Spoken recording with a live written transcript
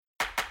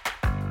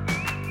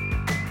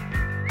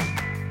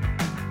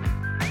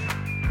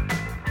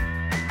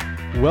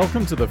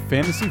Welcome to the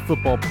Fantasy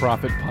Football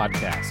Profit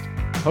Podcast,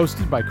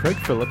 hosted by Craig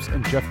Phillips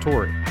and Jeff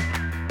Torrey.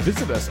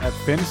 Visit us at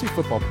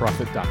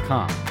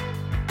fantasyfootballprofit.com.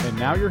 And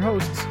now your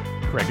hosts,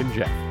 Craig and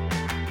Jeff.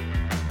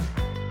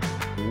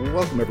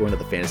 Welcome everyone to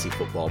the Fantasy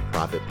Football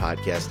Profit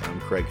Podcast. I'm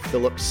Craig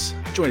Phillips,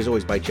 joined as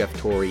always by Jeff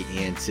Torrey,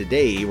 and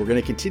today we're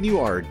going to continue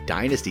our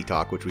Dynasty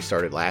talk, which we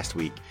started last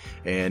week.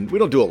 And we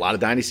don't do a lot of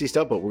Dynasty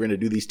stuff, but we're going to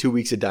do these 2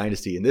 weeks of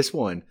Dynasty. And this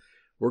one,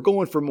 we're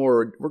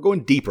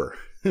going deeper,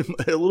 a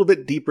little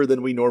bit deeper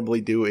than we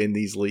normally do in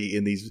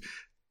these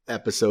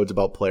episodes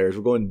about players.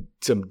 We're going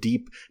some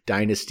deep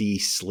Dynasty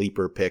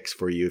sleeper picks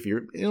for you. If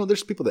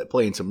there's people that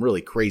play in some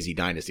really crazy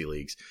Dynasty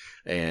leagues.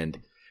 And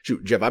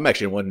shoot, Jeff, I'm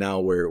actually in one now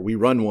where we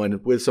run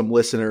one with some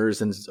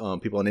listeners and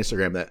people on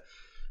Instagram that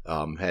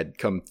had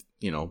come,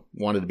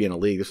 wanted to be in a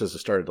league. This was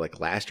started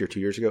like last year, 2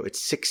 years ago.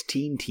 It's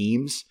 16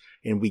 teams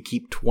and we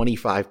keep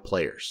 25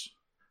 players.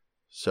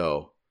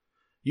 So,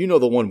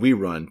 the one we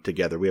run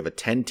together, we have a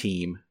 10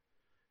 team.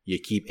 You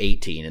keep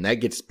 18, and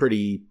that gets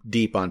pretty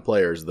deep on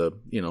players.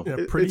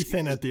 Pretty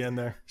thin at the end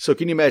there. So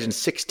can you imagine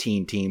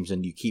 16 teams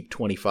and you keep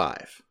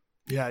 25?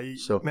 Yeah,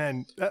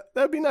 man,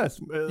 that'd be nice.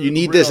 You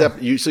need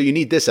you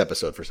need this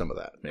episode for some of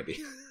that,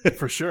 maybe.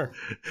 For sure.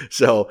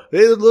 So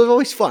it was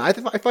always fun. I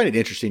find it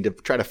interesting to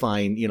try to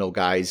find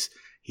guys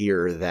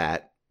here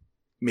that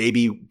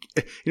maybe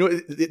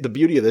the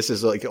beauty of this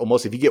is like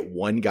almost if you get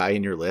one guy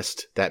in your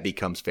list that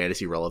becomes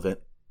fantasy relevant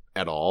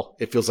at all,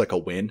 it feels like a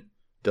win.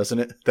 Doesn't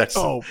it?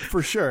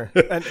 For sure.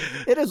 And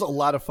it is a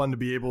lot of fun to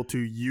be able to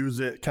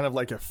use it kind of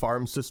like a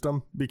farm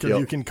system because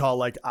you can call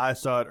like, I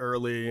saw it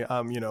early,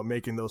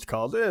 making those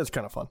calls. It's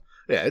kind of fun.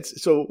 Yeah.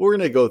 So we're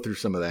going to go through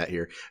some of that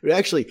here. But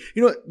actually,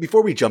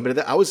 before we jump into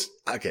that,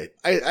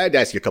 I'd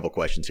ask you a couple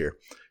questions here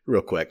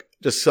real quick.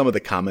 Just some of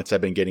the comments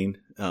I've been getting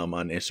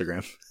on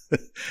Instagram.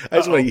 I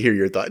just want to hear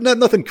your thoughts.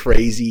 Nothing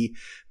crazy,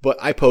 but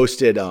I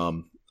posted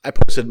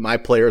my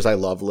players I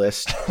love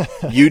list.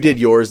 You did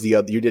yours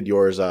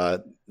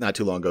not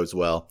too long ago as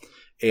well.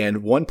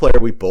 And one player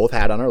we both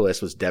had on our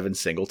list was Devin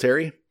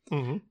Singletary.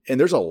 Mm-hmm. And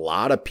there's a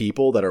lot of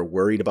people that are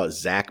worried about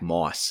Zach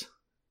Moss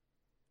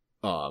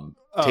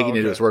taking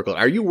into his workload.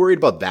 Are you worried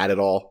about that at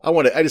all? No.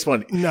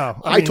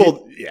 I'm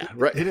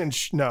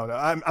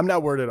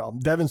not worried at all.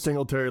 Devin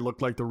Singletary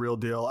looked like the real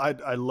deal.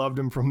 I loved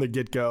him from the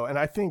get-go. And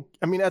at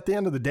the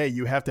end of the day,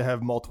 you have to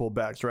have multiple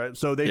backs, right?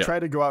 So they try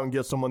to go out and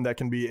get someone that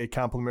can be a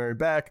complimentary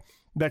back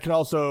that can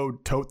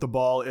also tote the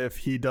ball if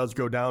he does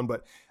go down.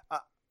 But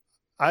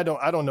I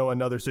don't know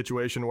another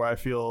situation where I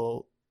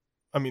feel,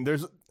 I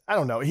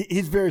don't know.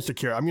 He's very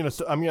secure. I'm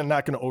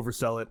not gonna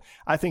oversell it.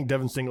 I think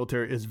Devin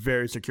Singletary is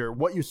very secure.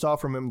 What you saw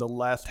from him the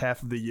last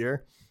half of the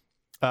year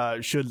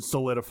should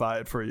solidify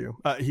it for you.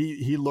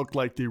 He looked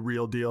like the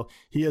real deal.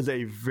 He is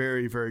a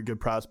very, very good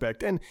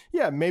prospect. And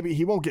yeah, maybe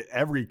he won't get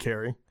every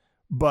carry,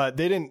 but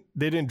they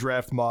didn't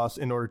draft Moss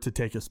in order to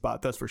take his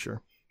spot. That's for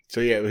sure. So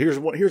yeah,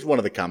 here's one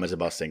of the comments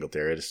about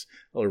Singletary.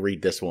 I'll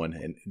read this one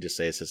and just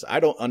say it says, I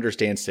don't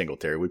understand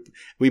Singletary.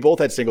 We both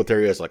had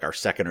Singletary as like our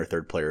second or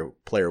third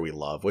player we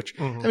love, which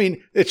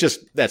it's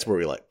just that's where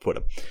we like put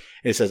him.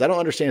 And it says, I don't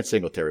understand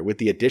Singletary. With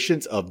the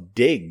additions of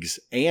Diggs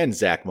and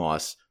Zach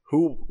Moss,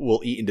 who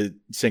will eat into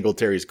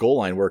Singletary's goal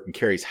line work and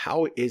carries,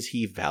 how is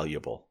he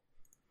valuable?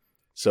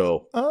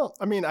 So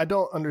I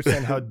don't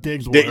understand how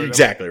Diggs will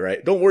exactly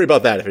right. Don't worry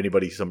about that if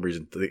anybody for some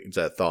reason thinks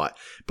that thought.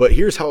 But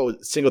here's how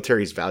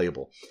Singletary is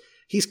valuable.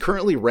 He's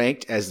currently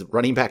ranked as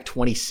running back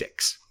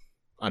 26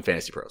 on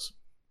Fantasy Pros.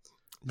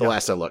 The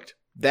last I looked.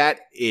 That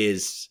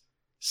is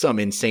some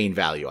insane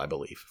value, I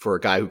believe, for a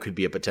guy who could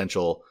be a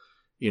potential,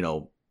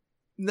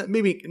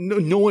 maybe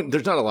no one.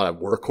 There's not a lot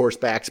of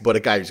workhorse backs, but a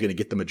guy who's going to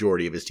get the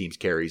majority of his team's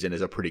carries and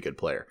is a pretty good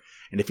player.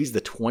 And if he's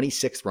the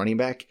 26th running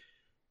back,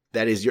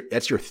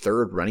 that's your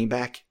third running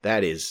back.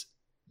 There's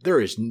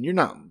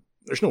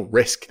no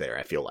risk there,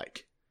 I feel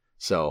like.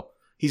 So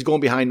he's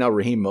going behind now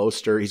Raheem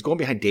Mostert. He's going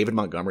behind David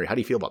Montgomery. How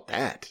do you feel about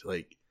that?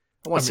 I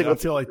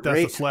feel like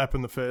that's a slap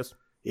in the face.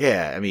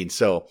 Yeah.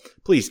 So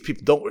please,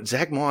 people don't,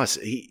 Zach Moss,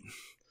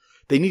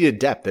 they needed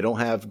depth. They don't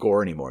have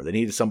Gore anymore. They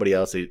needed somebody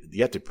else. You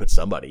have to put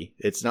somebody.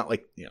 It's not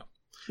like,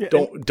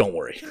 don't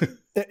worry.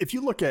 If you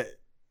look at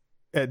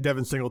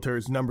Devin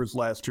Singletary's numbers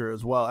last year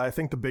as well, I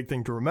think the big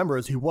thing to remember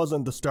is he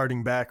wasn't the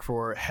starting back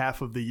for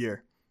half of the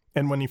year.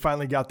 And when he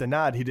finally got the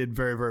nod, he did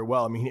very, very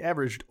well. He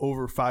averaged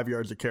over 5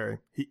 yards a carry.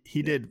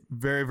 He did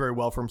very, very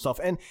well for himself.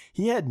 And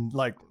he had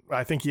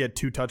I think he had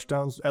 2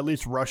 touchdowns, at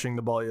least rushing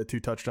the ball. He had 2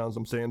 touchdowns,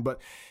 I'm saying. But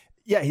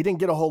yeah, he didn't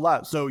get a whole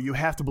lot. So you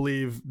have to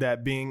believe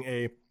that being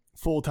a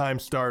full-time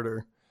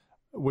starter,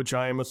 which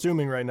I am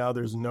assuming right now,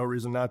 there's no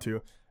reason not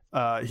to,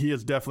 he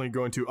is definitely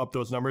going to up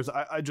those numbers.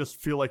 I just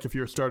feel like if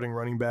you're starting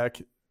running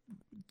back,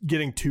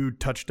 getting 2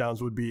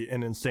 touchdowns would be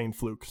an insane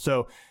fluke.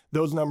 So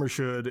those numbers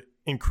should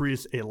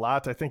increase a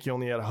lot. I think he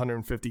only had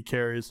 150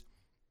 carries.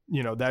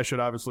 That should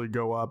obviously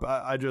go up.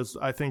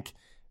 I think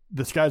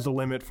the sky's the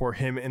limit for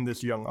him in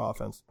this young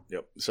offense.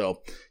 Yep.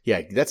 So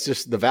yeah, that's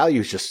just the value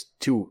is just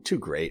too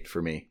great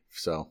for me.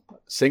 So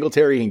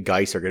Singletary and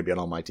Geis are going to be on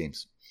all my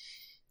teams.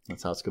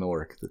 That's how it's going to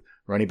work.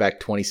 Running back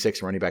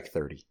 26, running back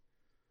 30.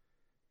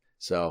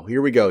 So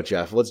here we go,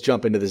 Jeff. Let's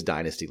jump into this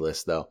dynasty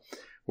list, though.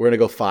 We're going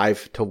to go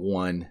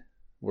 5-1.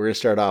 We're going to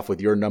start off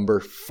with your number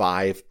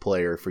 5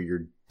 player for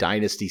your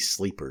dynasty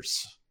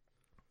sleepers.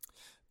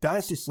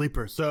 Dynasty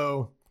sleeper.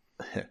 So,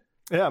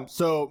 yeah.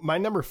 So my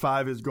number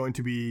 5 is going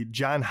to be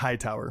John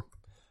Hightower.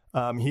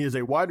 He is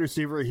a wide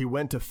receiver. He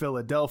went to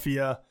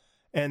Philadelphia.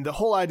 And the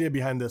whole idea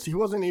behind this, he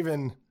wasn't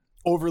even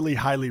overly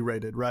highly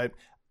rated, right?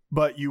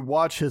 But you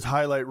watch his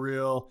highlight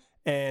reel,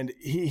 and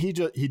he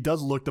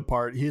does look the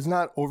part. He's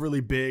not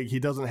overly big. He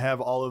doesn't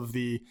have all of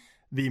the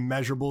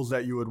measurables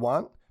that you would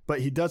want,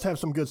 but he does have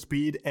some good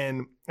speed,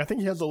 and I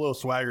think he has a little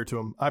swagger to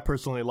him. I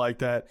personally like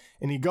that.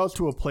 And he goes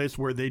to a place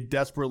where they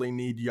desperately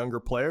need younger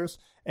players.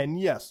 And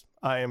yes,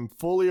 I am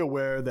fully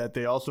aware that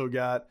they also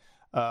got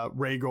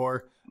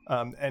Rager,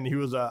 and he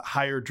was a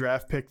higher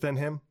draft pick than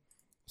him.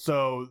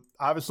 So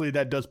obviously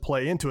that does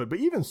play into it. But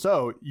even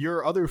so,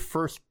 your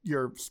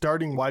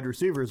starting wide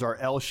receivers are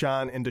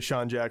Alshon and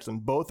Deshaun Jackson.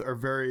 Both are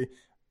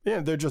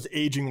they're just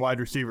aging wide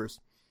receivers.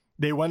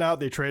 They went out,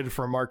 they traded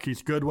for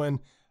Marquise Goodwin,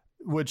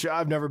 which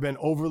I've never been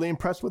overly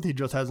impressed with. He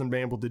just hasn't been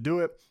able to do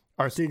it.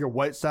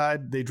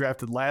 Arcega-Whiteside, they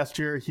drafted last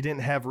year. He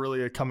didn't have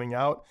really a coming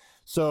out.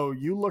 So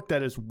you looked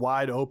at as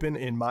wide open,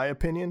 in my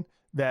opinion,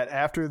 that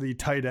after the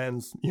tight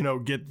ends,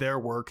 get their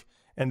work,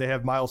 and they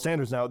have Miles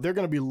Sanders now, they're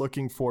going to be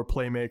looking for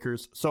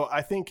playmakers. So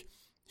I think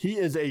he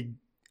is a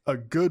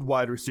good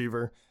wide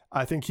receiver.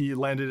 I think he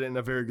landed in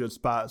a very good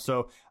spot.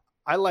 So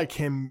I like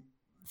him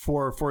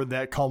for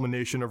that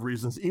culmination of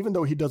reasons, even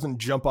though he doesn't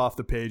jump off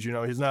the page.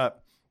 He's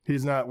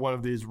not one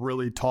of these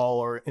really tall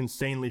or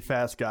insanely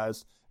fast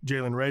guys.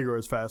 Jalen Reagor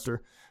is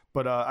faster.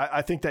 But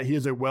I think that he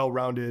is a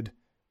well-rounded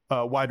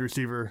wide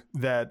receiver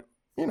that,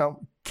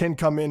 can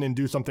come in and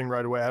do something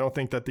right away. I don't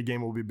think that the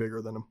game will be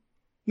bigger than him.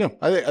 No,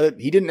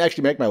 he didn't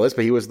actually make my list,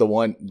 but he was the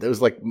one. That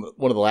was like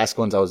one of the last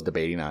ones I was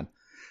debating on.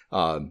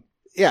 I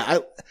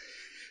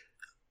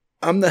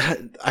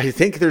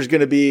think there's going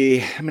to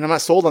be. I'm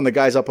not sold on the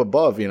guys up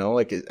above.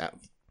 Like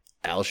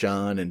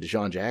Alshon and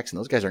Deshaun Jackson.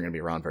 Those guys aren't going to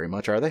be around very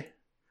much, are they?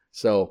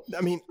 So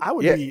I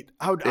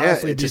would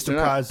honestly be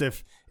surprised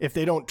if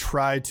they don't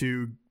try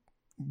to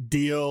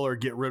deal or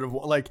get rid of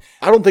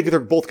I don't think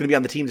they're both going to be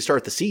on the team to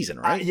start the season,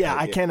 right?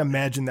 I can't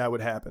imagine that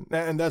would happen,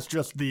 and that's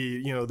just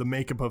the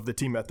makeup of the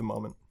team at the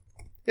moment.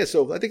 Yeah,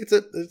 so I think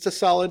it's a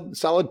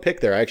solid pick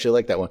there. I actually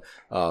like that one.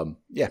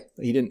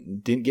 He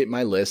didn't get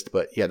my list,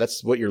 but yeah,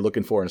 that's what you're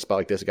looking for in a spot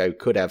like this. A guy who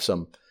could have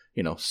some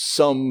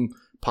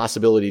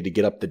possibility to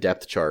get up the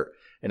depth chart,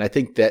 and I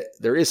think that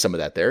there is some of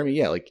that there.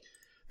 Like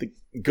the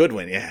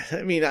Goodwin.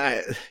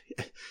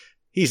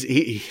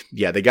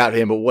 Yeah, they got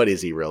him, but what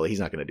is he really? He's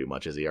not going to do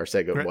much, is he?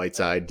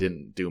 Arcega-Whiteside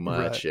didn't do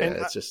much. Right.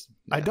 Yeah, it's just.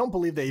 I don't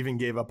believe they even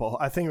gave up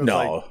I think it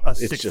was a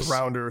sixth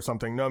rounder or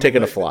something. No,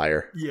 taking a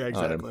flyer. Yeah,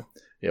 exactly.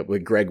 Yeah,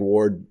 with Greg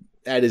Ward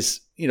at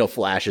his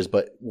flashes,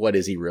 but what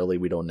is he really?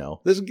 We don't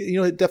know. This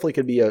it definitely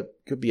could be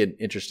an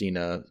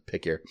interesting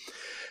pick here.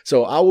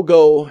 So I will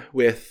go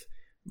with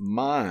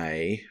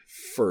my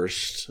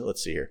first.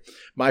 Let's see here,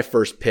 my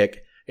first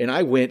pick, and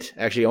I went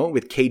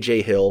with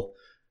KJ Hill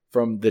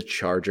from the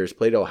Chargers,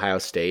 played at Ohio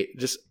State.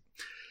 Just,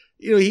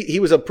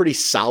 he was a pretty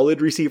solid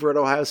receiver at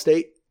Ohio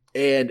State.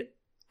 And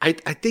I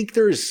think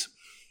the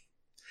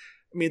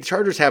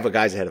Chargers have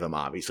guys ahead of him,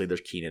 obviously.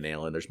 There's Keenan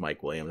Allen, there's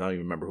Mike Williams. I don't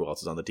even remember who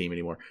else is on the team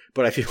anymore.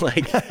 But I feel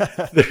like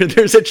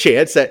there's a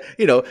chance that,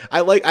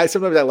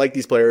 sometimes I like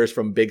these players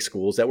from big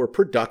schools that were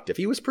productive.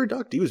 He was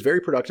productive. He was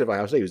very productive at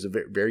Ohio State. He was a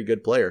very, very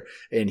good player.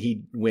 And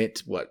he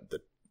went,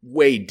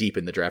 way deep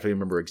in the draft. I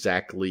remember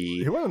exactly.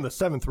 He went in the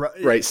 7th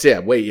round. Right,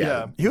 Sam.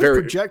 Yeah. He was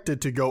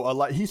projected to go a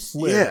lot. He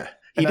slid. Yeah,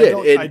 he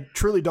did. I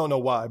truly don't know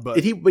why, but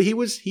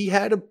he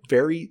had a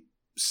very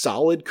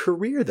solid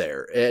career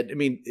there.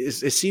 And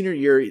his senior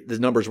year, the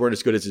numbers weren't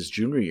as good as his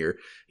junior year.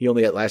 He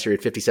only last year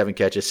had 57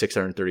 catches,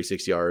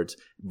 636 yards,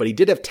 but he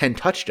did have 10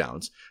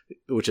 touchdowns,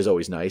 which is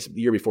always nice. The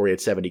year before he had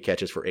 70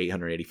 catches for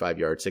 885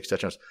 yards, 6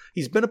 touchdowns.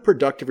 He's been a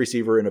productive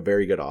receiver in a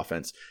very good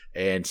offense.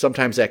 And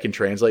sometimes that can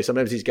translate.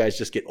 Sometimes these guys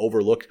just get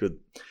overlooked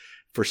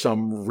for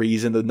some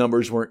reason. The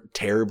numbers weren't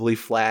terribly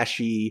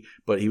flashy,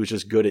 but he was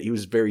just good. He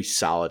was very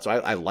solid. So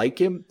I like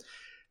him.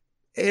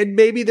 And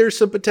maybe there's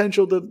some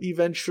potential to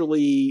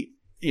eventually,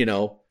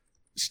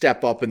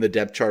 step up in the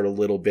depth chart a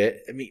little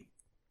bit.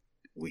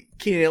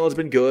 Keenan Allen's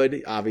been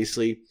good,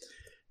 obviously,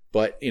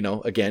 but,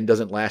 again,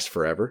 doesn't last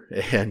forever.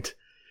 And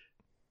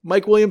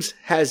Mike Williams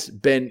has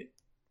been,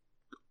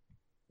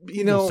 I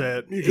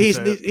don't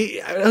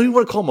even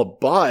want to call him a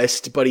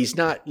bust, but he's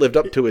not lived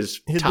up to his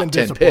top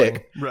 10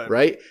 pick,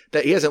 right?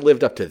 That he hasn't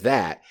lived up to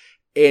that.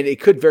 And it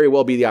could very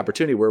well be the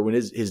opportunity where when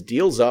his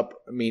deal's up,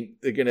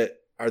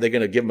 are they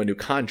going to give him a new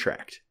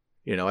contract?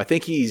 I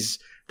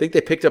think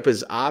they picked up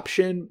his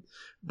option,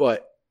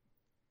 but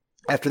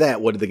after that,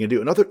 what are they going to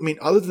do? And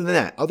other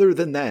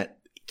than that,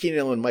 Keenan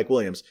Allen and Mike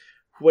Williams,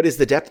 what is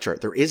the depth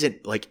chart? There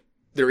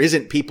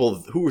isn't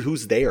people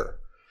who's there.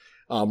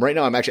 Right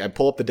now, I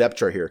pull up the depth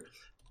chart here.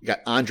 You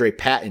got Andre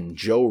Patton,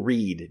 Joe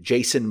Reed,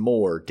 Jason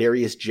Moore,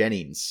 Darius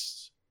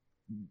Jennings.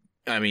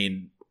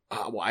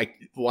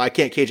 Why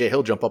can't KJ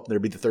Hill jump up there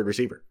and be the third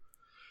receiver?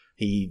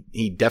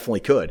 He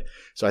definitely could.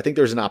 So I think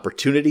there's an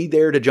opportunity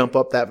there to jump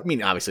up that. I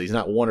mean, obviously he's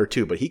not 1 or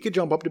 2, but he could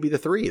jump up to be the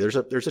 3. There's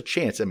a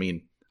chance. I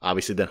mean,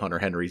 obviously then Hunter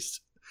Henry's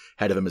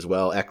ahead of him as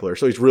well, Eckler.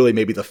 So he's really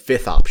maybe the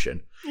 5th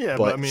option. Yeah,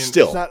 but I mean,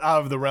 still, it's not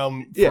out of the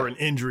realm for an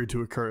injury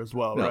to occur as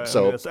well, right?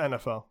 So I mean, it's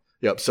NFL.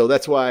 Yep. So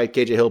that's why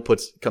KJ Hill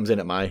comes in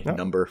at my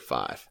number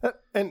 5.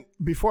 And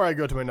before I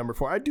go to my number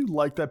 4, I do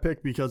like that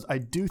pick because I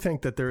do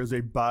think that there is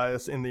a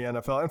bias in the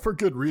NFL, and for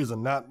good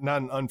reason, not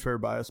an unfair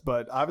bias.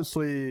 But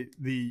obviously,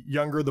 the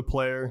younger the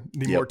player,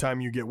 the more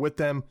time you get with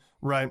them,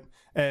 right?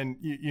 And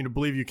you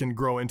believe you can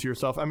grow into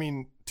yourself. I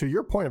mean, to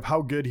your point of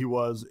how good he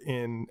was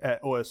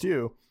at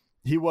OSU.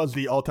 He was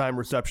the all-time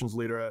receptions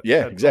leader at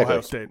Ohio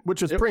State,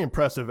 which is pretty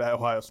impressive at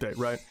Ohio State,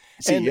 right?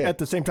 At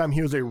the same time,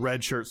 he was a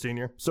redshirt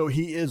senior, so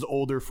he is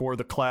older for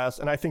the class,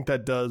 and I think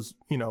that does,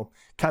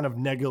 kind of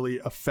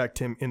negatively affect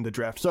him in the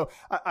draft. So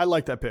I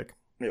like that pick.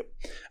 Yep.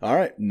 All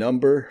right,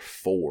 number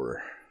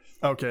 4.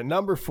 Okay,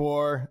 number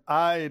 4.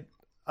 I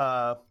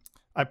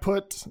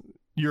put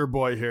your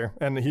boy here,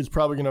 and he's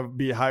probably going to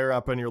be higher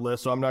up on your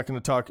list, so I'm not going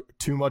to talk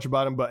too much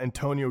about him, but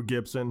Antonio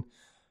Gibson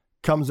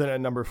comes in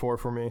at number 4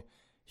 for me.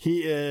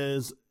 He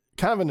is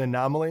kind of an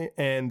anomaly,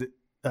 and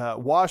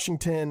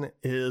Washington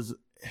is,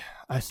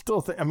 I still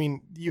think, I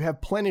mean, you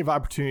have plenty of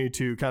opportunity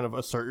to kind of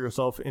assert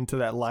yourself into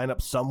that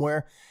lineup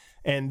somewhere,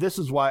 and this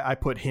is why I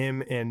put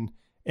him in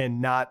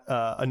and not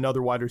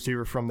another wide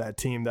receiver from that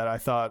team that I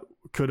thought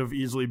could have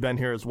easily been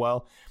here as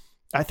well.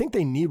 I think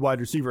they need wide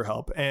receiver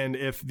help, and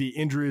if the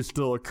injuries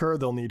still occur,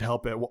 they'll need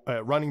help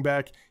at running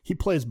back. He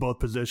plays both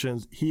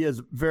positions. He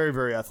is very,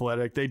 very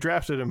athletic. They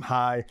drafted him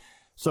high.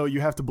 So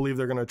you have to believe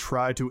they're going to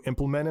try to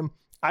implement him.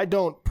 I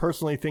don't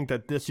personally think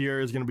that this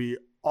year is going to be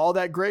all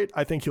that great.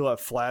 I think he'll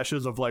have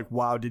flashes of like,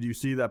 wow, did you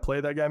see that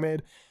play that guy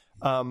made?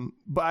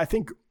 But I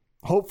think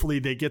hopefully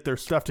they get their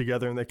stuff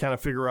together and they kind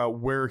of figure out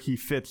where he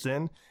fits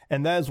in.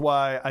 And that is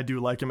why I do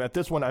like him. At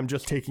this one, I'm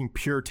just taking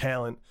pure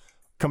talent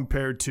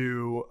compared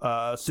to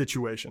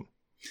situation.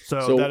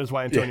 So that is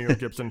why Antonio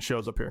Gibson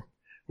shows up here.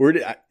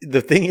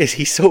 The thing is,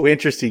 he's so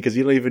interesting because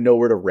you don't even know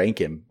where to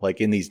rank him. Like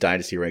in these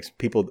dynasty ranks,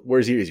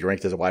 where's he? Is he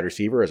ranked as a wide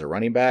receiver, as a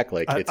running back?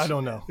 Like I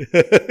don't know.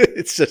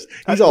 It's just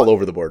he's all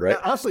over the board, right?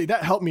 Honestly,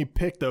 that helped me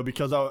pick though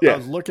because I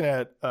was looking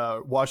at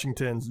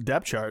Washington's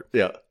depth chart.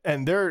 Yeah,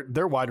 and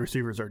their wide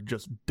receivers are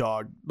just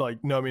dog.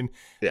 Like no, I mean,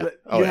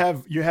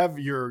 you have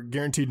your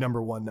guaranteed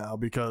number 1 now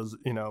because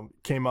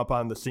came up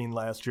on the scene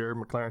last year,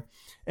 McLaurin,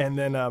 and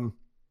then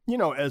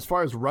as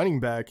far as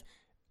running back.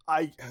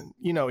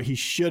 He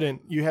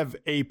shouldn't. You have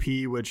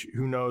AP, which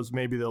who knows,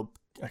 maybe they'll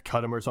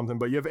cut him or something,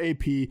 but you have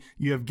AP,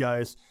 you have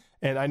guys,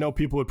 and I know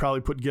people would probably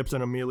put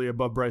Gibson immediately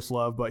above Bryce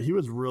Love, but he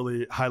was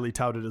really highly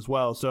touted as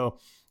well. So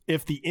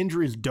if the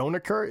injuries don't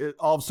occur, it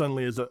all of a sudden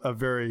is a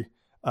very,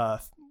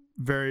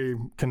 very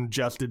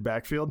congested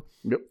backfield.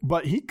 Yep.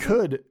 But he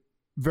could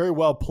very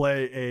well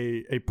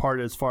play a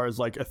part as far as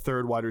like a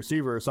third wide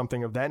receiver or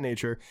something of that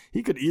nature.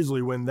 He could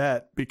easily win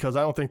that because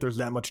I don't think there's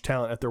that much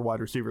talent at their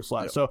wide receiver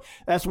slot. Yep. So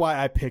that's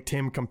why I picked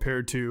him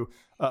compared to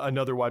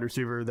another wide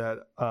receiver that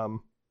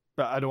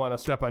I don't want to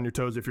step on your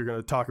toes if you're going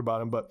to talk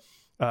about him, but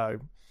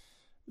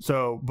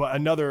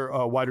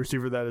another wide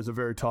receiver that is a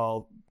very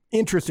tall,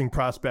 interesting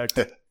prospect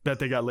that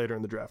they got later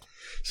in the draft.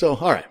 So,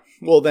 all right.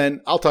 Well, then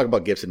I'll talk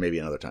about Gibson maybe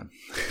another time.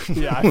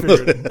 Yeah,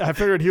 I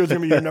figured he was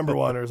going to be your number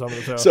 1 or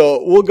something.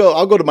 So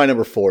I'll go to my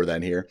number 4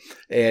 then here.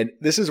 And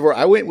this is where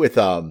I went with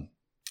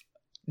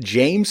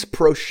James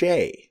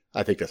Prochet.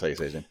 I think that's how you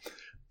say his name.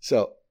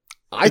 So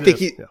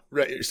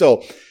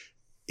so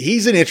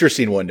he's an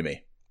interesting one to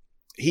me.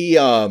 He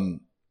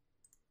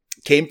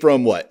came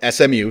from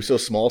SMU, so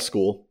small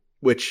school,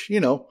 which,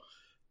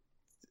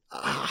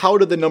 how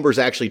did the numbers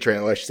actually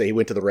translate? I should say he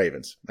went to the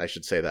Ravens. I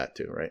should say that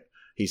too, right?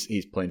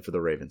 He's playing for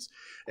the Ravens.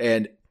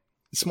 And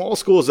small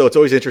schools, though, it's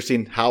always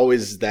interesting. How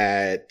is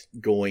that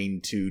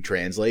going to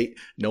translate?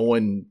 No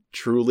one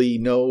truly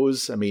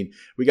knows. I mean,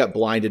 we got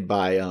blinded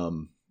by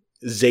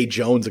Zay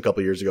Jones a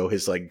couple years ago,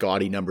 his like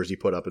gaudy numbers he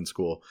put up in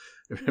school.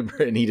 Remember?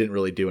 And he didn't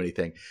really do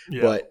anything.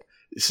 Yeah. But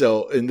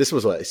this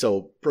was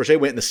so Prochet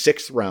went in the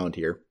 6th round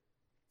here.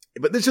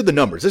 But these are the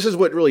numbers. This is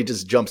what really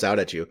just jumps out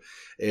at you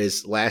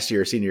is last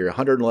year, senior year,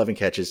 111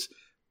 catches,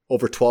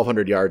 over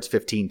 1,200 yards,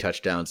 15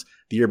 touchdowns.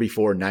 The year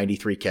before,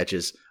 93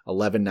 catches,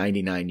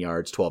 1,199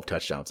 yards, 12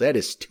 touchdowns. That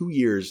is 2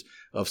 years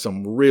of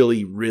some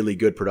really, really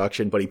good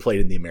production, but he played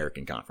in the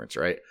American Conference,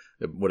 right?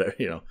 Whatever,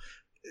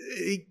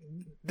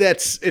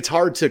 it's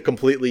hard to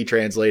completely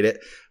translate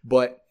it.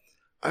 But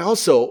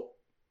so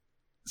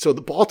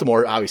the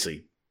Baltimore,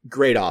 obviously,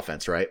 great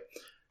offense, right?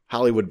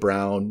 Hollywood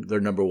Brown,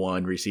 their number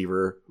 1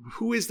 receiver.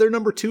 Who is their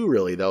number 2,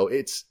 really, though?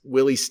 It's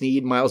Willie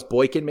Snead, Miles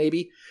Boykin,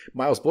 maybe.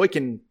 Miles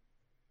Boykin,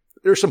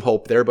 there's some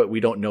hope there, but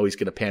we don't know he's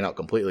going to pan out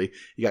completely.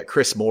 You got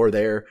Chris Moore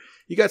there.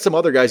 You got some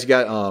other guys. You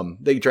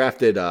got they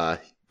drafted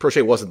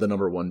Prochet wasn't the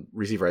number 1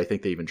 receiver I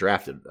think they even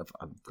drafted.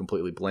 I'm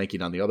completely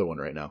blanking on the other one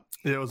right now.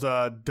 It was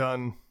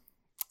Dunn.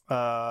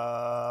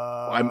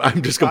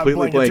 I'm just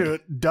completely blank.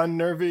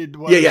 Dunnervy.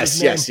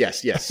 Yes.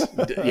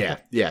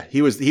 Yeah.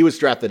 He was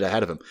drafted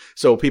ahead of him,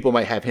 so people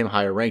might have him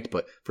higher ranked.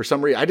 But for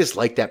some reason, I just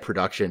like that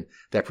production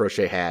that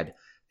Prochet had,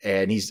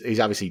 and he's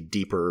obviously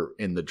deeper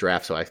in the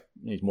draft, so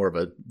he's more of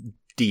a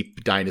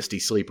deep dynasty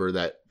sleeper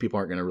that people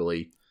aren't going to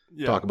really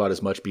talk about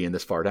as much being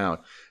this far down.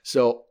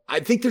 So I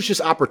think there's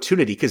just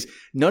opportunity because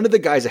none of the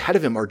guys ahead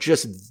of him are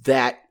just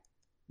that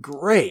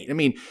great. I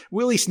mean,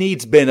 Willie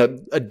Snead's been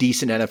a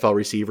decent NFL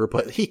receiver,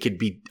 but he could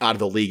be out of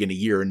the league in a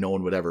year and no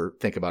one would ever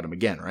think about him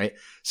again, right?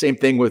 Same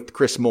thing with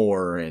Chris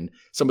Moore and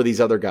some of these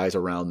other guys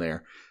around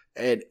there.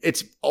 And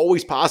it's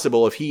always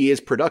possible if he is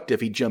productive,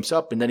 he jumps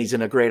up and then he's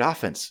in a great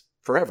offense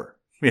forever.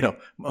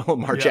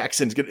 Lamar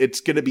Jackson's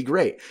it's going to be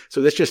great.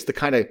 So that's just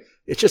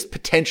it's just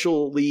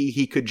potentially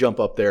he could jump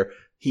up there.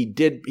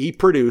 He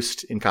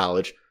produced in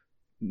college.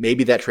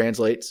 Maybe that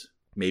translates.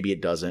 Maybe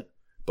it doesn't,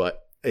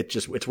 but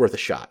it's worth a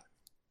shot.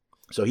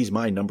 So he's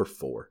my number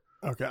 4.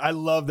 Okay, I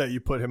love that you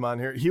put him on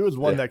here. He was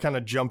one that kind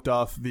of jumped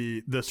off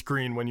the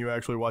screen when you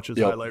actually watch his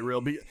highlight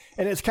reel.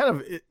 And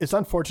it's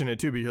unfortunate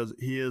too because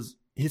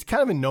he's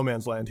kind of in no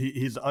man's land.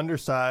 He's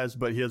undersized,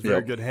 but he has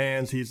very good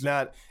hands. He's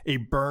not a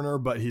burner,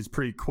 but he's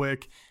pretty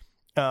quick.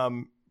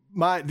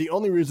 The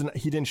only reason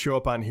he didn't show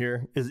up on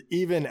here is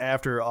even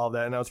after all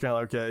that, and I was kind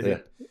of like,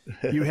 okay,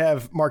 you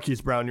have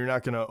Marquise Brown, you're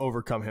not going to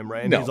overcome him,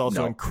 right? And he's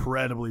also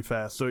incredibly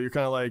fast. So you're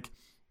kind of like,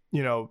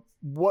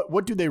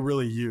 what do they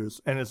really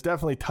use? And it's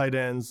definitely tight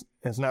ends.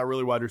 And it's not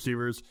really wide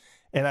receivers.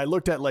 And I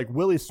looked at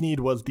Willie Snead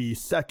was the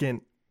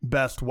second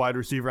best wide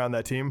receiver on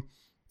that team.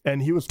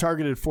 And he was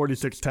targeted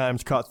 46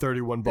 times, caught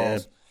 31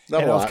 balls. And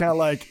I was kind of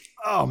like,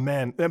 oh,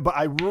 man. But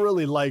I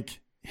really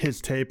like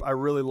his tape. I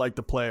really like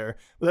the player.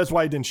 But that's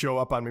why he didn't show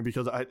up on me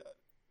because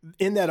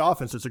in that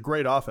offense, it's a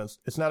great offense.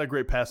 It's not a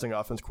great passing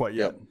offense quite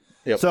yet.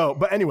 Yep. So,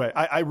 but anyway,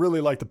 I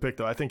really like the pick,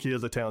 though. I think he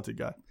is a talented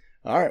guy.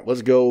 All right,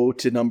 let's go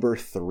to number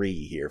 3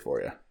 here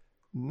for you.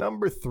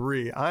 Number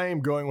 3, I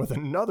am going with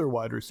another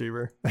wide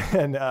receiver.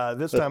 And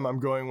this time I'm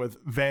going with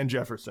Van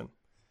Jefferson.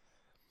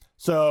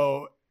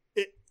 So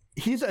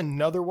he's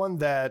another one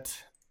that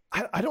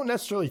I don't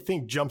necessarily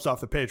think jumps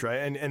off the page, right?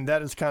 And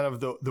that is kind of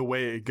the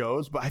way it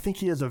goes. But I think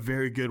he is a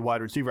very good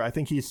wide receiver. I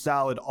think he's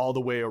solid all the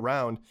way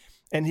around.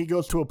 And he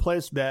goes to a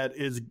place that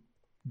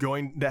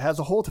has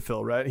a hole to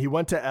fill, right? He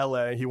went to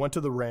LA. He went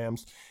to the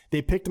Rams.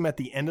 They picked him at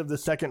the end of the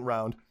second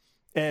round.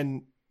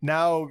 And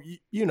now,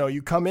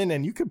 you come in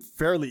and you could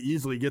fairly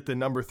easily get the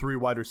number 3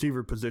 wide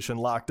receiver position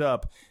locked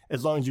up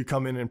as long as you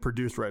come in and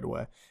produce right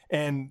away.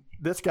 And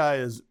this guy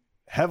is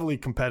heavily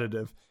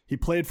competitive. He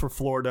played for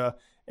Florida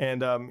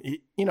and,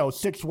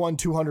 6'1",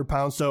 200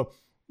 pounds. So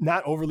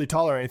not overly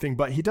tall or anything,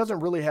 but he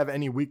doesn't really have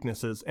any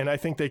weaknesses. And I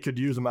think they could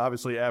use him,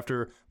 obviously,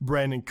 after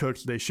Brandon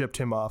Cooks, they shipped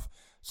him off.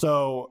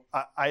 So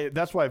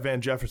that's why Van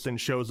Jefferson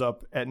shows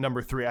up at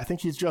number 3. I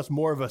think he's just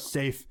more of a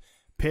safe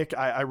pick.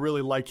 I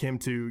really like him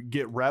to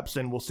get reps,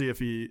 and we'll see if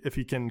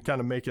he can kind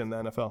of make it in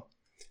the NFL.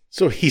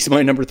 So he's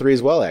my number 3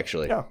 as well,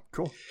 actually. Yeah,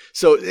 cool.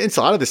 So it's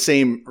a lot of the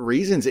same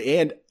reasons.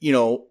 And,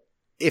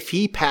 if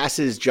he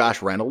passes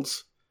Josh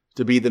Reynolds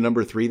to be the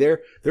number 3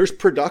 there's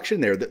production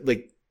there.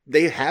 That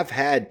they have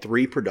had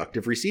 3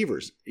 productive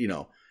receivers,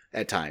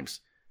 at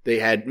times. They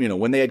had,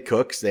 when they had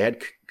Cooks, they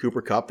had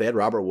Cooper Kupp, they had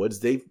Robert Woods.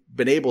 They've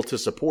been able to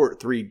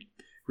support 3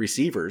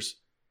 receivers.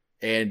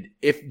 And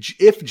if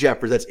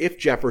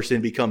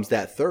Jefferson becomes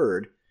that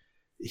third,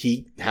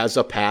 he has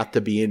a path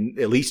to being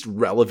at least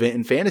relevant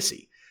in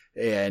fantasy.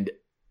 And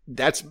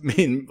that's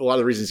a lot of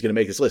the reasons he's going to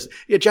make this list.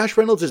 Yeah, Josh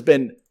Reynolds has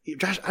been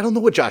 – I don't know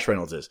what Josh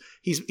Reynolds is.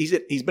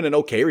 He's been an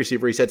okay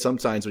receiver. He's had some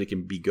signs that he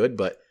can be good,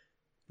 but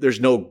there's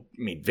no –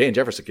 Van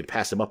Jefferson could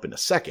pass him up in a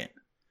second,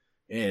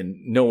 and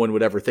no one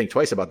would ever think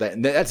twice about that.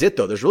 And that's it,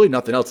 though. There's really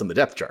nothing else in the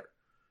depth chart.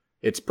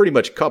 It's pretty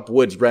much Kupp,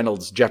 Woods,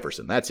 Reynolds,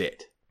 Jefferson. That's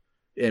it.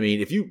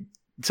 If you –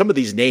 some of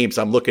these names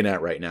I'm looking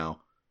at right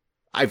now,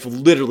 I've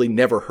literally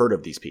never heard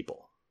of these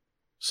people.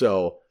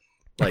 So,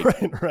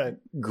 right.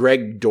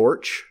 Greg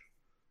Dortch,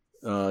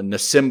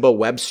 Nasimba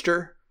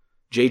Webster,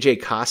 J.J.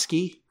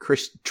 Koski,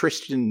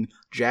 Tristan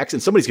Jackson.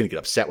 Somebody's going to get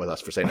upset with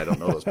us for saying I don't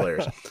know those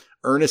players.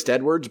 Ernest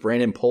Edwards,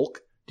 Brandon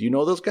Polk. Do you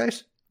know those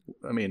guys?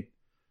 Maybe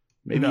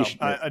no, you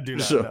should. I do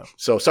not know.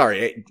 So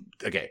sorry.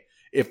 Okay.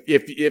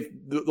 If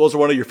those are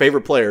one of your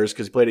favorite players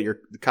because you played at your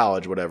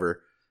college,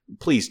 whatever,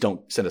 please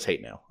don't send us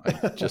hate mail.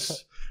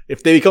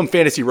 If they become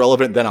fantasy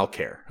relevant, then I'll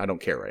care. I don't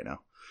care right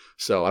now.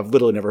 So I've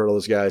literally never heard of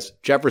those guys.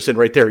 Jefferson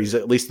right there, he's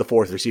at least the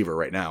 4th receiver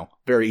right now.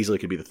 Very easily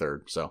could be the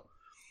 3rd. So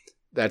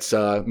that's,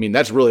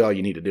 that's really all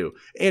you need to do.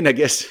 And I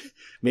guess,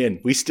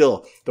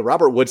 the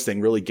Robert Woods thing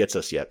really gets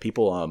us yet.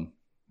 People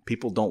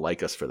don't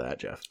like us for that,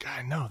 Jeff.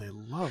 God, no, they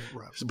love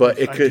Robert.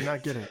 But I do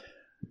not get it.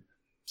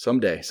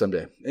 Someday.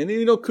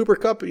 And Cooper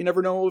Kupp, you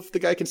never know if the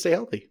guy can stay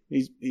healthy.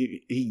 He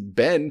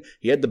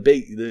had the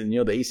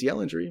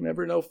ACL injury. You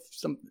never know if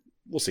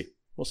we'll see.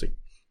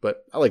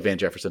 But I like Van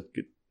Jefferson.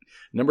 Good.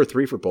 Number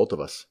 3 for both of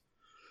us.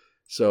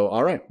 So,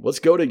 all right, let's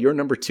go to your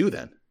number 2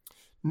 then.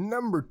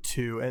 Number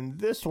 2, and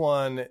this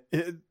one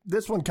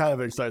kind of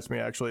excites me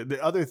actually.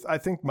 I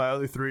think my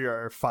other 3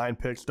 are fine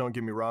picks. Don't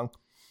get me wrong,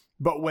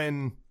 but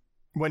when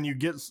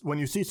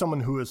you see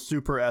someone who is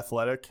super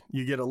athletic,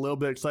 you get a little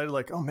bit excited,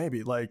 like, oh,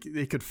 maybe like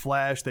they could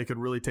flash, they could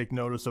really take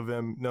notice of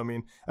him. You know what I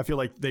mean? I feel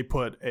like they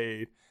put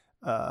a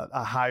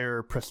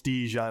higher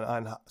prestige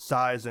on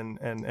size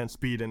and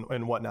speed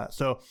and whatnot.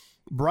 So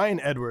Bryan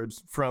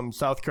Edwards from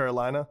South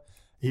Carolina,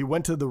 he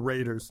went to the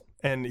Raiders,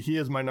 and he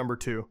is my number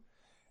 2.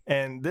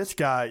 And this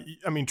guy,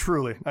 I mean,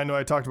 truly, I know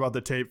I talked about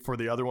the tape for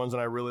the other ones,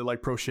 and I really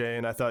like Prochet,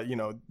 and I thought,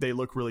 they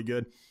look really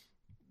good.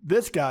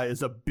 This guy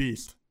is a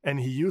beast,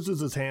 and he uses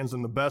his hands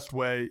in the best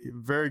way.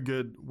 Very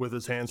good with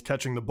his hands,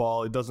 catching the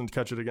ball. He doesn't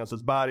catch it against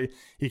his body.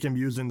 He can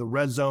be used in the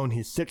red zone.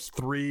 He's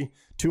 6'3",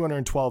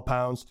 212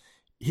 pounds.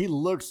 He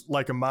looks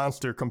like a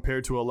monster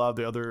compared to a lot of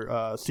the other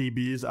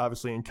CBs,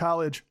 obviously in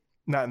college,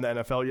 not in the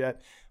NFL yet.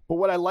 But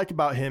what I like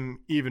about him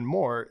even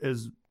more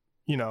is,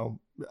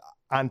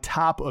 on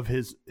top of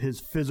his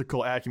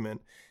physical acumen,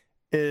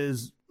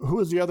 is who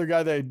is the other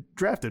guy they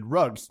drafted?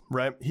 Ruggs,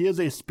 right? He is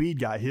a speed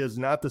guy. He is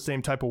not the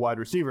same type of wide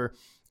receiver.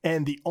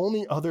 And the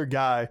only other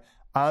guy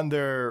on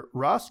their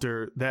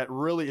roster that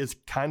really is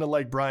kind of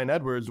like Bryan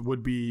Edwards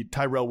would be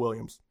Tyrell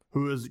Williams,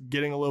 who is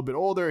getting a little bit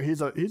older.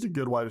 He's a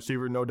good wide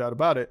receiver, no doubt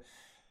about it.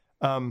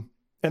 And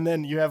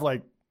then you have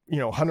Hunter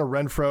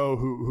Renfrow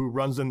who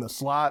runs in the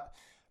slot.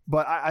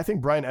 But I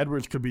think Bryan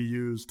Edwards could be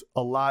used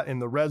a lot in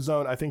the red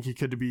zone. I think he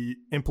could be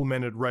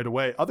implemented right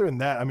away. Other than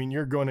that, I mean,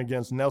 you're going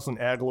against Nelson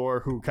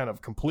Agholor, who kind of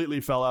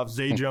completely fell off,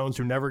 Zay Jones,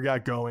 who never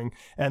got going,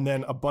 and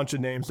then a bunch of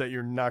names that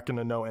you're not going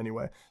to know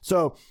anyway.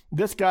 So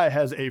this guy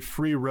has a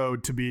free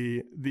road to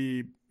be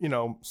the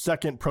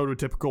second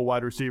prototypical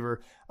wide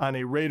receiver on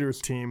a Raiders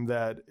team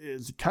that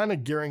is kind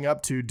of gearing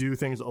up to do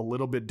things a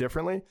little bit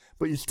differently.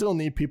 But you still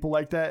need people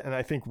like that. And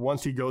I think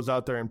once he goes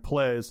out there and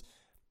plays,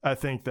 I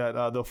think that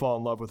they'll fall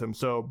in love with him.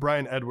 So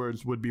Bryan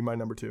Edwards would be my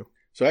number 2.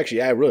 So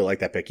actually, I really like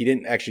that pick. He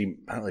didn't actually,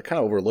 I kind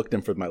of overlooked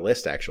him for my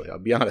list. Actually, I'll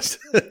be honest.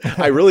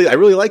 I really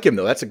like him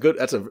though. That's a good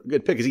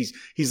pick because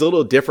he's a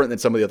little different than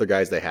some of the other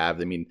guys they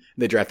have. I mean,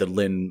 they drafted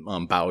Lynn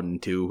Bowden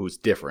too, who's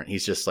different.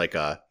 He's just like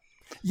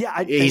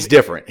he's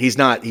different. He's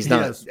not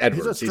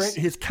Edwards.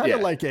 He's kind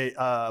of like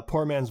a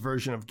poor man's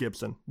version of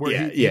Gibson,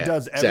 where he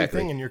does everything,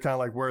 exactly. And you're kind of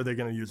like, where are they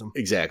going to use him?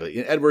 Exactly.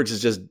 And Edwards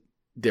is just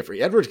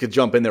different. Edwards could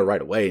jump in there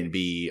right away and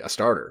be a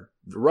starter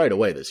right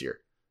away this year.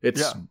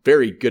 It's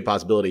very good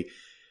possibility.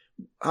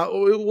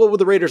 What would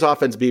the Raiders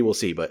offense be? We'll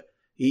see, but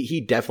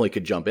he definitely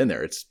could jump in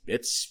there.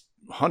 It's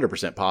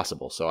 100%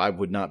 possible. So I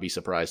would not be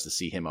surprised to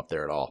see him up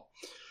there at all.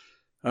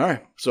 All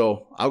right.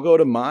 So I'll go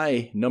to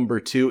my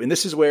number 2. And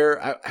this is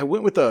where I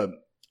went with a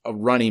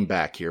running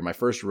back here, my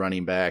first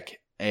running back.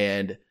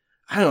 And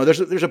I don't know,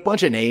 there's a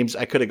bunch of names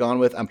I could have gone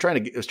with. I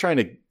was trying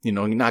to,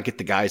 not get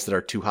the guys that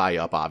are too high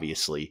up,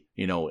 obviously,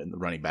 in the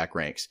running back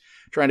ranks.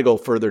 Trying to go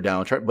further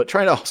down, but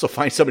trying to also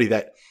find somebody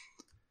that,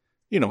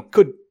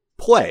 could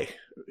play,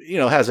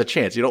 has a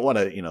chance. You don't want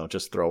to,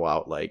 just throw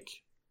out like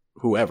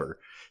whoever.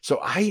 So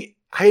I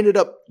ended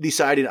up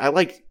deciding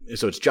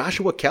so it's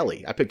Joshua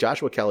Kelly. I picked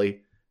Joshua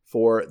Kelly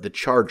for the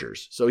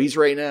Chargers. So he's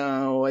right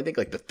now, I think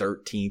like the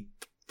 13th,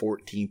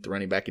 14th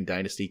running back in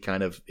Dynasty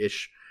kind of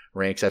ish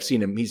ranks. I've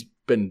seen him. He's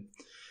been,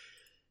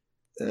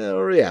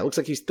 it looks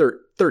like he's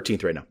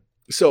 13th right now.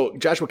 So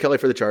Joshua Kelly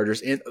for the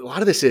Chargers. And a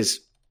lot of this is,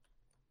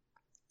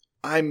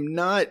 I'm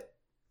not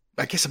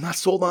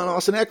sold on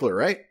Austin Ekeler,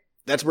 right?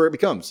 That's where it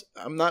becomes.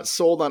 I'm not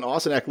sold on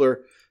Austin Ekeler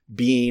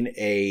being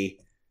a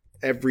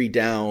every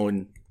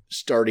down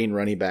starting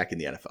running back in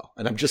the NFL.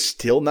 And I'm just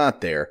still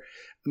not there.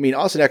 I mean,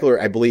 Austin Ekeler,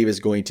 I believe, he's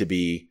going to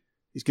be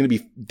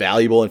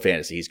valuable in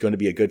fantasy. He's going to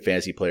be a good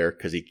fantasy player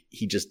because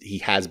he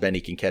has been.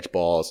 He can catch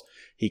balls.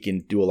 He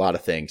can do a lot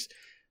of things.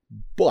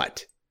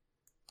 But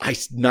I'm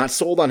not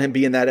sold on him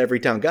being that every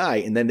down guy.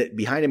 And then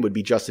behind him would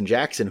be Justin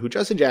Jackson, who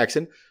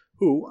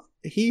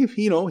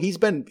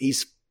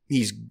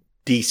he's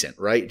decent,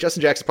 right?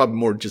 Justin Jackson's probably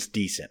more just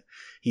decent.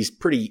 He's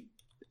pretty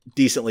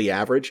decently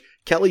average.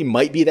 Kelly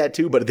might be that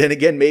too, but then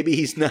again, maybe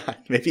he's not.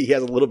 Maybe he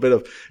has a little bit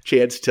of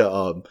chance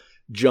to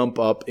jump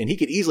up, and he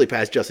could easily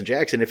pass Justin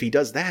Jackson. If he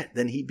does that,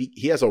 then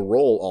he has a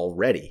role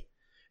already.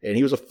 And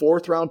he was a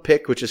 4th round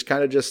pick, which is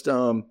kind of just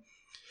 4th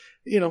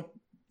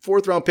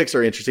round picks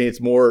are interesting.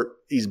 It's more,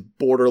 he's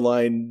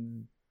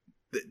borderline,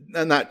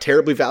 not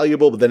terribly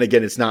valuable, but then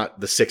again, it's not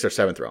the 6th or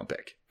 7th round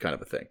pick kind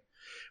of a thing,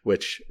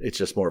 which it's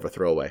just more of a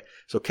throwaway.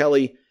 So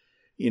Kelly,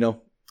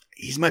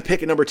 he's my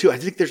pick at number 2. I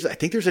think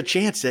there's a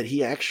chance that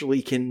he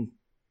actually can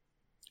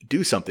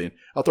do something.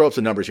 I'll throw up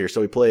some numbers here.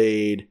 So he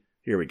played,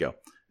 here we go.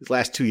 His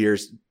last 2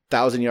 years,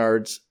 1,000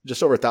 yards,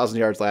 just over 1,000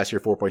 yards last year,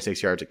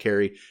 4.6 yards a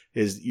carry.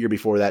 His year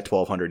before that,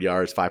 1,200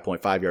 yards,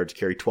 5.5 yards a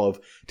carry, 12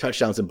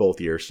 touchdowns in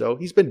both years. So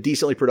he's been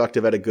decently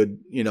productive at a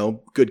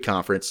good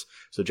conference.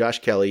 So Josh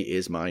Kelly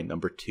is my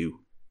number 2.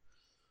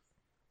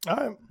 All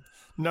right.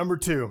 Number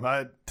 2.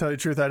 I tell you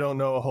the truth, I don't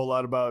know a whole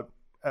lot about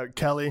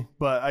Kelly,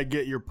 but I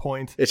get your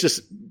point. It's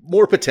just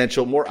more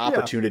potential, more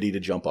opportunity to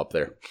jump up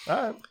there. All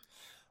right.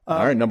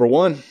 All right, number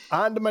one.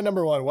 On to my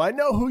number one. Well, I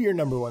know who your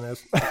number one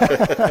is.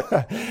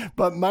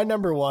 But my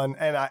number one,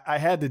 and I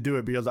had to do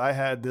it because I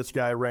had this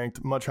guy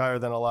ranked much higher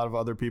than a lot of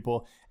other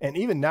people. And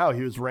even now,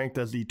 he was ranked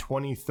as the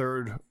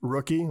 23rd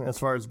rookie as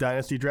far as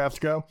dynasty drafts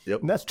go.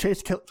 Yep. And that's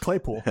Chase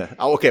Claypool.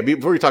 Oh, okay.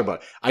 Before we talk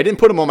about it, I didn't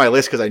put him on my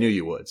list because I knew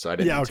you would. So I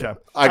didn't. Yeah, okay.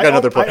 I got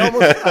another player.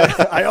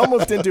 I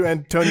almost didn't do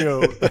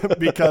Antonio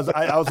because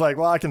I was like,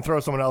 well, I can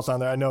throw someone else on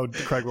there. I know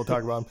Craig will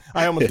talk about him.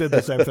 I almost did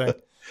the same thing.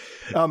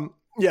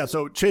 Yeah,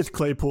 so Chase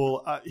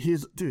Claypool, he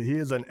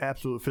is an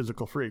absolute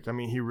physical freak. I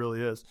mean, he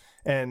really is.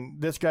 And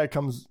this guy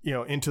comes,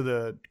 into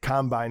the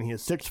combine. He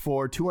is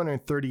 6'4",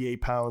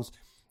 238 pounds.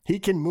 He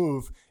can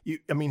move. He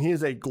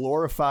is a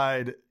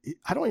glorified.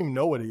 I don't even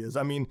know what he is.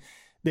 I mean,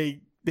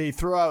 they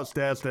throw out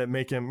stats that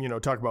make him,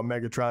 talk about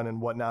Megatron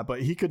and whatnot.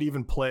 But he could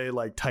even play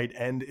like tight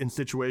end in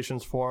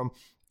situations for him.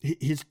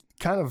 He's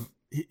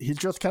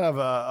just kind of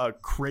a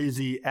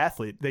crazy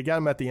athlete. They got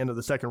him at the end of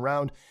the second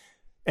round.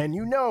 And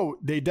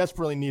they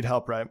desperately need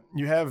help, right?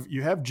 You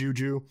have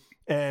Juju,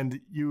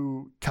 and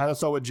you kind of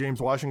saw what James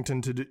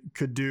Washington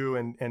could do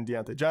and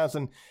Deontay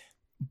Johnson,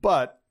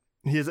 but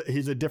he's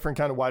a different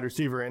kind of wide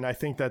receiver, and I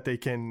think that they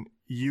can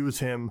use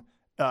him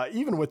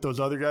even with those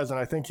other guys, and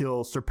I think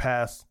he'll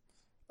surpass,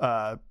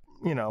 one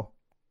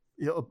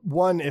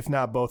if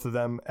not both of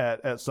them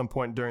at some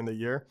point during the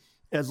year,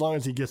 as long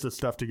as he gets his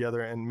stuff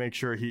together and make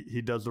sure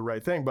he does the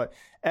right thing. But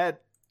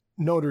at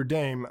Notre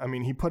Dame,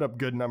 he put up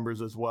good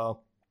numbers as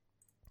well.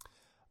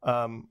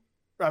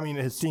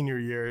 His senior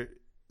year,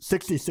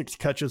 66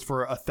 catches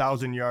for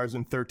 1,000 yards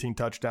and 13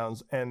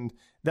 touchdowns. And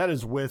that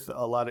is with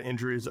a lot of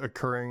injuries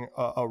occurring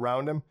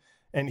around him.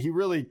 And he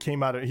really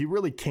came on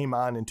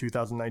in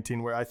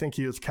 2019 where I think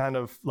he was kind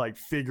of like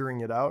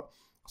figuring it out.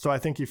 So I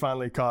think he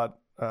finally caught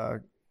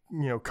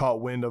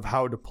wind of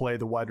how to play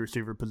the wide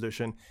receiver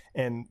position.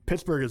 And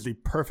Pittsburgh is the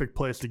perfect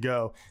place to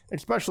go,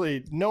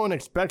 especially no one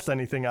expects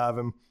anything out of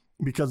him,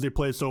 because they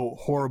played so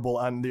horrible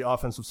on the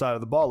offensive side of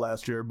the ball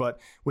last year.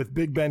 But with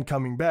Big Ben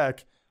coming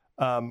back,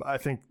 I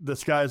think the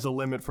sky's the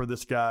limit for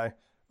this guy.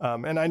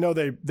 And I know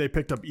they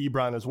picked up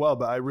Ebron as well,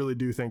 but I really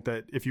do think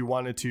that if you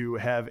wanted to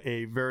have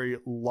a very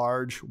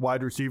large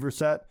wide receiver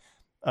set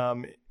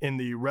in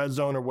the red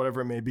zone or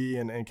whatever it may be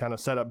and kind of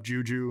set up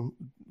Juju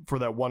for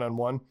that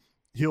one-on-one,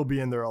 he'll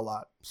be in there a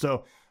lot.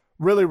 So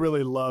really,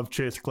 really love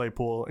Chase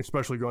Claypool,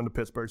 especially going to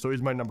Pittsburgh. So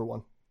he's my number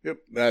one. Yep,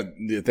 I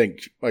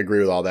agree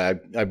with all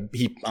that.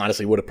 He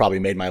honestly would have probably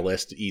made my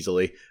list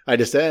easily. I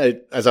just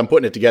as I'm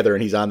putting it together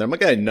and he's on there, I'm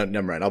like,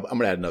 never mind. I'm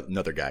gonna add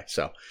another guy.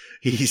 So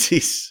he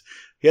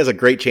has a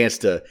great chance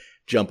to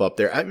jump up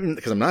there.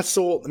 Because I'm not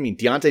sold.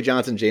 Deontay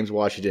Johnson, James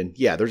Washington.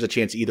 Yeah, there's a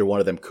chance either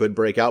one of them could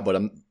break out, but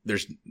I'm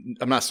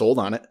not sold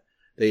on it.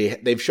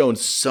 They've shown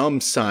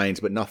some signs,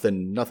 but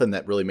nothing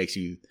that really makes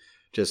you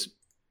just.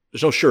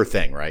 There's no sure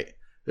thing, right?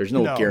 There's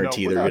no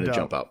guarantee they're going to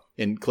jump up.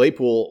 And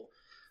Claypool,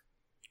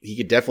 he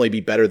could definitely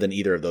be better than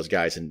either of those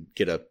guys and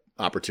get an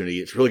opportunity.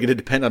 It's really going to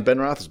depend on Ben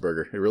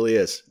Roethlisberger. It really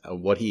is,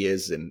 what he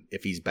is and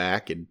if he's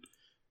back. And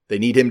they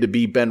need him to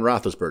be Ben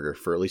Roethlisberger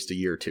for at least a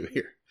year or two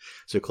here,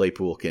 so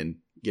Claypool can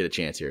get a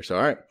chance here. So,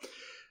 all right.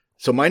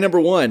 So my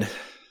number one, a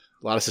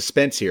lot of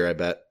suspense here, I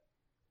bet.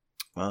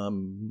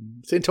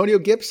 It's Antonio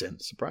Gibson.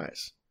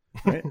 Surprise.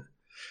 Right?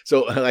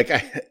 So,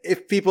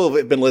 if people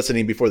have been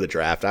listening before the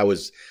draft, I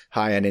was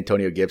high on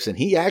Antonio Gibson.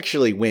 He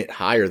actually went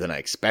higher than I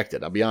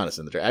expected. I'll be honest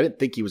in the draft. I didn't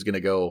think he was going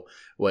to go,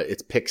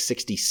 it's pick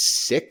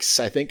 66,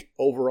 I think,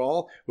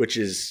 overall, which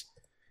is,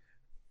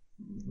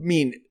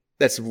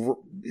 that's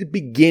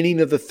beginning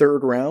of the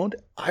third round.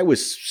 I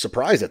was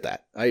surprised at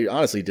that. I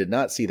honestly did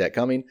not see that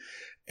coming.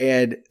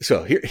 And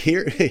so here,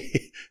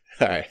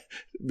 all right,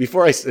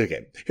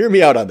 hear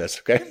me out on this,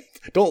 okay?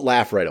 Don't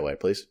laugh right away,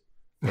 please,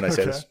 when I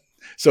say this.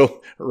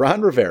 So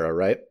Ron Rivera,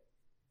 right?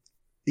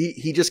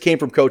 He just came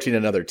from coaching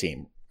another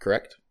team,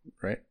 correct?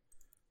 Right?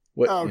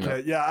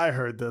 Okay, yeah, I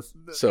heard this.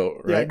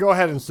 So right? Yeah, go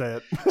ahead and say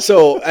it.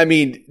 So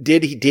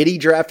did he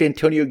draft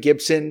Antonio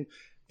Gibson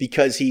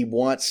because he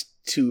wants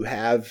to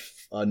have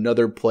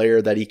another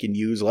player that he can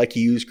use, like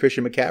he used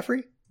Christian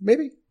McCaffrey?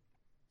 Maybe,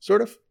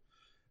 sort of.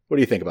 What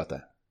do you think about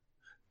that?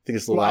 Think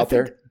it's a little out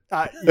there?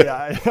 Yeah,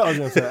 I was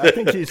going to say. I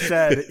think he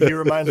said he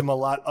reminds him a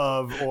lot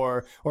of,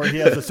 or he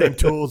has the same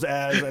tools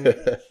as,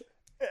 and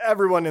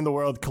everyone in the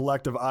world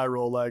collective eye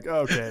roll, like,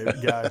 okay,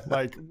 guy,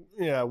 like,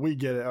 yeah, we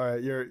get it. All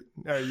right,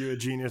 are you a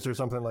genius or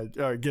something? Like,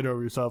 all right, get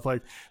over yourself.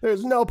 Like,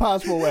 there's no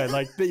possible way,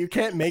 like, that you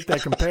can't make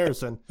that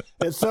comparison.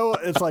 It's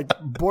like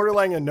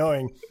borderline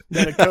annoying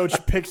that a coach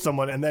picks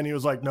someone and then he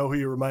was like, know who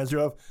he reminds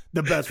you of?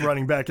 The best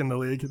running back in the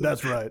league.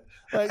 That's right.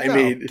 Like,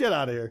 get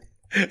out of here.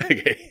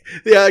 Okay.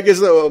 Yeah, I guess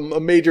a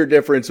major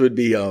difference would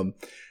be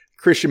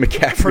Christian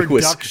McCaffrey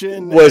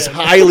was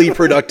highly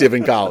productive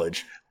in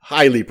college.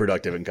 Highly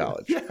productive in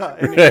college.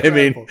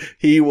 Yeah,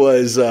 he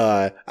was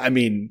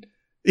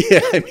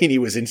he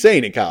was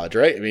insane in college,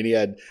 right?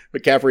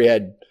 McCaffrey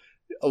had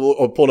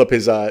pulled up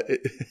his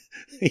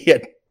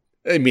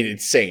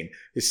insane.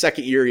 His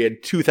second year he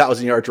had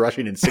 2,000 yards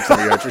rushing and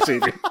 600 yards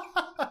receiving.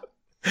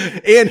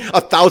 And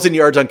 1,000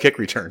 yards on kick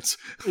returns.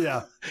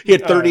 Yeah. He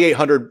had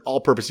 3,800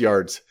 all-purpose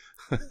yards.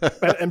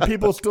 and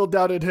people still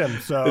doubted him.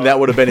 So And that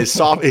would have been his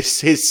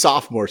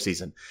sophomore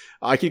season.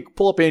 I could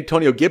pull up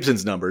Antonio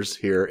Gibson's numbers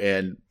here,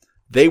 and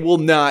they will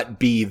not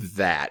be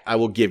that. I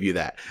will give you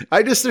that.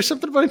 There's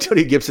something about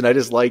Antonio Gibson I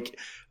just like.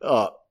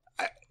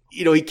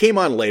 He came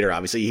on later,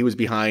 obviously. He was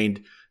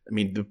behind,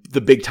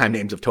 the big-time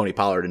names of Tony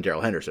Pollard and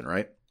Darrell Henderson,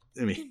 right?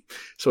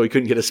 So he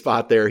couldn't get a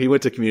spot there. He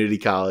went to community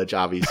college,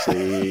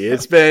 obviously.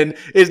 It's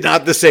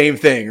not the same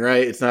thing,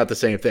 right? It's not the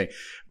same thing.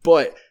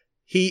 But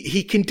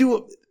he can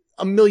do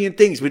a million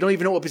things. We don't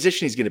even know what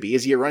position he's going to be.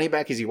 Is he a running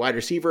back? Is he a wide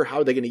receiver?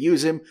 How are they going to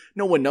use him?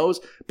 No one knows.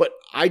 But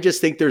I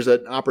just think there's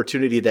an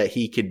opportunity that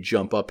he could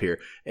jump up here.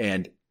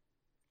 And,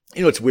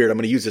 it's weird. I'm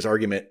going to use this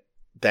argument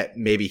that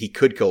maybe he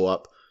could go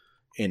up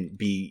and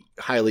be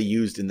highly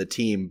used in the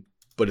team,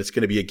 but it's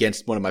going to be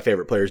against one of my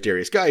favorite players,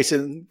 Darius Geis.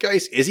 And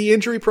Geis, is he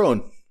injury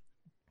prone?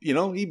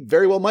 He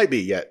very well might be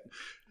yet.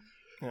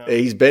 Yeah.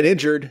 He's been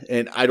injured,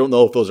 and I don't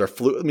know if those are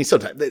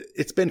sometimes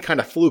it's been kind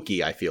of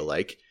fluky, I feel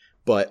like.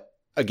 But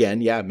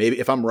again, yeah, maybe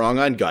if I'm wrong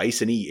on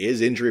Geis and he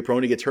is injury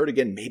prone, he gets hurt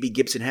again, maybe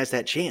Gibson has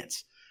that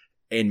chance.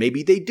 And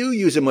maybe they do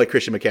use him like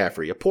Christian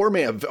McCaffrey, a poor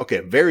man. Okay,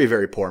 a very,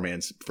 very poor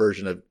man's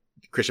version of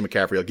Christian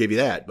McCaffrey. I'll give you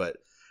that. But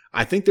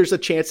I think there's a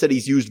chance that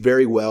he's used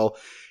very well.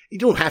 You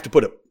don't have to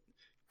put up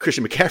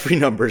Christian McCaffrey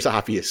numbers,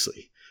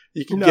 obviously.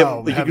 You can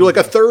do like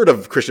a third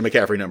of Christian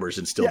McCaffrey numbers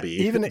and still be.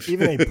 Even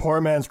a poor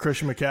man's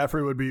Christian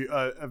McCaffrey would be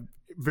a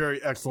very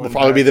excellent. Will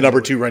probably be the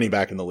number 2 running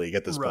back in the league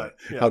at this point.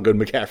 Yeah. How good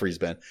McCaffrey's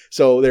been.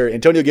 So there,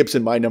 Antonio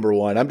Gibson, my number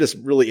 1. I'm just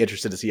really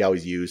interested to see how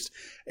he's used.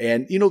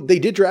 And they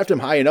did draft him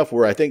high enough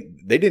where I think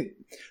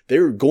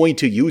they're going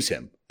to use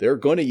him. They're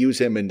going to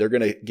use him, and they're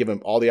going to give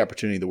him all the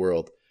opportunity in the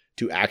world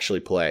to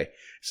actually play.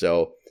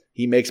 So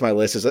he makes my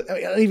list.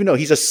 I don't even know.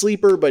 He's a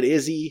sleeper, but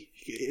is he?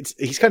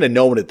 He's kind of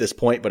known at this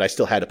point, but I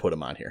still had to put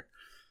him on here.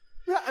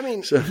 Yeah,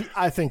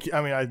 I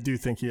do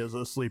think he is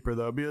a sleeper,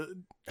 though.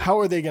 How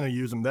are they going to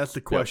use him? That's the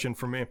question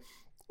for me.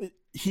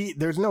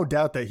 There's no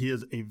doubt that he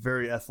is a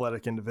very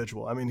athletic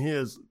individual. He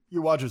is.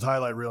 You watch his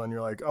highlight reel and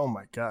you're like, oh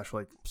my gosh,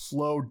 like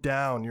slow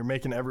down. You're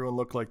making everyone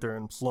look like they're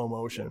in slow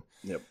motion.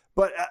 Yep.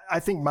 But I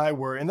think my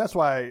worry, and that's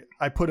why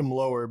I put him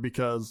lower,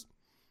 because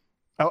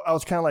I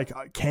was kind of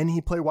like, can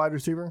he play wide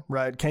receiver?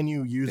 Right? Can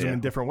you use him in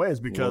different ways?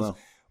 Because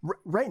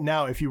right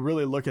now, if you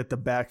really look at the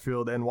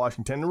backfield in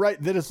Washington,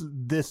 that is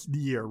this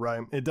year,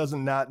 right? It does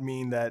not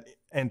mean that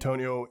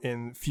Antonio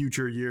in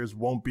future years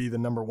won't be the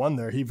number 1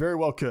 there. He very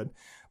well could.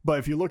 But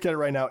if you look at it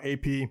right now,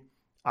 AP,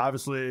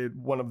 obviously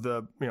one of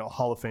the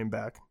Hall of Fame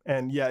back.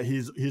 And yeah,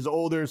 he's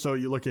older, so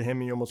you look at him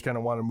and you almost kind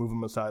of want to move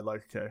him aside,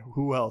 like, okay,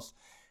 who else?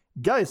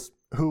 Geis,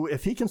 who,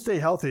 if he can stay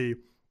healthy,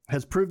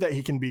 has proved that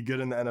he can be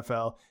good in the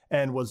NFL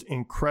and was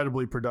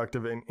incredibly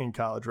productive in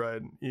college,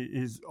 right?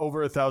 He's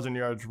over 1,000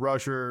 yards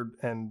rusher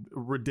and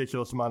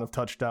ridiculous amount of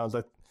touchdowns,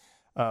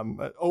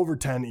 over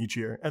 10 each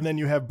year. And then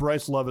you have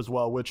Bryce Love as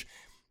well, which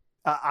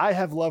I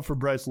have love for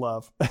Bryce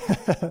Love,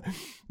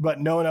 but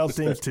no one else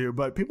seems to.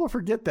 But people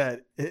forget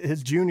that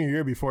his junior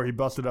year, before he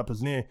busted up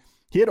his knee,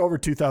 he had over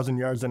 2,000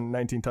 yards and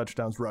 19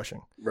 touchdowns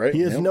rushing. Right. He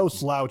is no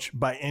slouch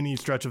by any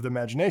stretch of the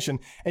imagination.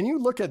 And you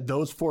look at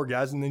those 4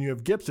 guys, and then you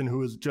have Gibson,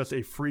 who is just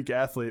a freak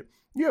athlete.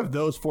 You have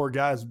those 4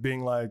 guys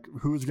being like,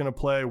 who's going to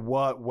play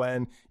what,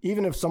 when.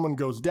 Even if someone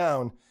goes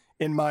down,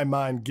 in my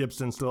mind,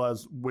 Gibson still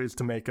has ways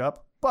to make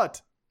up.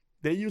 But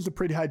they used a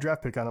pretty high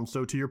draft pick on him.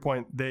 So to your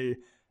point, they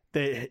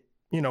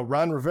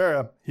Ron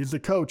Rivera, he's the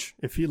coach.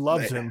 If he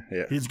loves him,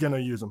 he's going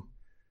to use him.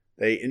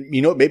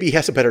 Maybe he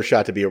has a better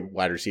shot to be a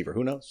wide receiver.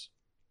 Who knows?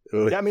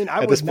 Yeah,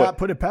 I would not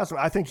put it past him.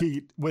 I think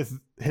with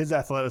his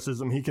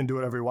athleticism, he can do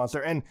whatever he wants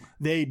there. And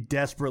they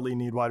desperately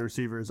need wide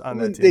receivers on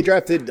that team. They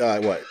drafted,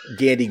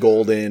 Gandy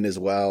Golden as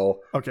well.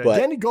 Okay,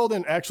 Gandy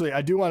Golden, actually,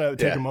 I do want to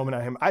take a moment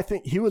on him. I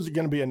think he was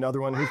going to be another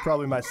one. He's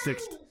probably my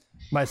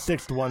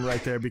sixth one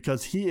right there,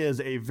 because he is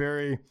a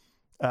very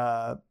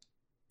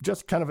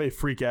just kind of a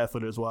freak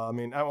athlete as well.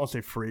 I won't say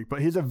freak,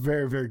 but he's a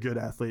very, very good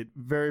athlete.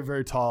 Very,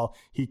 very tall.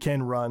 He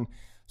can run.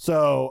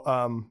 So,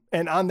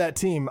 and on that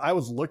team, I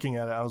was looking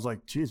at it. I was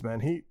like, geez,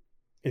 man,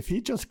 if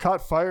he just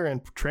caught fire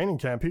in training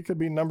camp, he could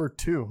be number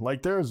 2.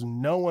 Like, there is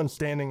no one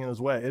standing in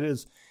his way.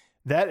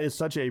 That is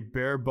such a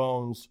bare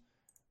bones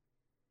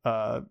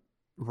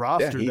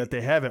roster that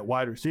they have at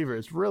wide receiver.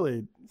 It's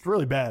really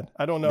bad.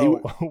 I don't know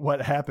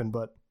what happened,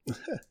 but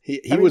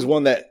he was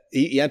one that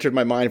he entered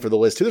my mind for the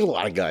list too. There's a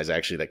lot of guys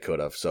actually that could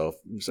have. So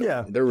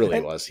yeah, there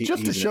really was.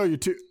 Just to show you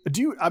too.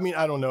 I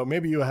don't know.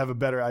 Maybe you have a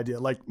better idea.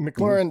 Like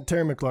McLaurin,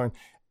 Terry McLaurin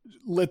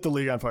lit the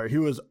league on fire. He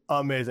was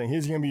amazing.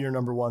 He's going to be your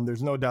number 1.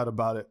 There's no doubt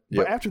about it.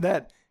 Yep. But after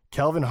that,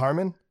 Kelvin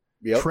Harmon,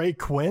 Trey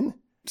Quinn,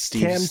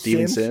 Cam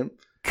Sims,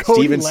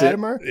 Cody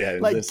Latimer.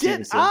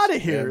 Get out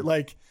of here. Yeah.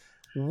 Like,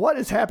 what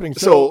is happening?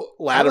 So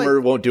Latimer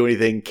won't do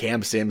anything.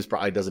 Cam Sims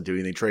probably doesn't do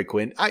anything. Trey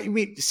Quinn.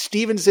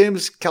 Steven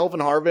Sims,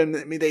 Kelvin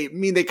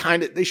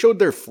Harvin. They showed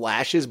their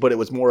flashes, but it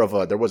was more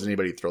of there wasn't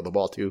anybody to throw the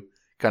ball to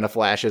kind of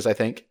flashes, I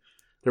think.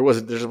 there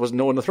was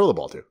no one to throw the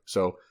ball to.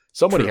 So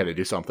somebody had to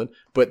do something.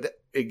 But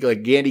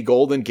like Gandy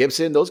Golden,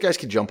 Gibson, those guys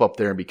could jump up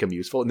there and become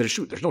useful. And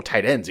there's no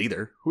tight ends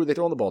either. Who are they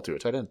throwing the ball to? A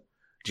tight end?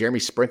 Jeremy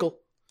Sprinkle?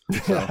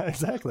 So, yeah,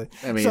 exactly.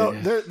 I mean, so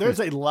there's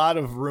a lot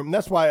of room.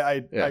 That's why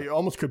I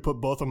almost could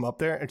put both of them up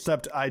there,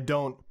 except I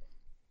don't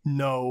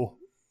know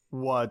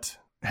what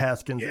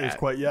Haskins is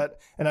quite yet.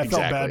 And I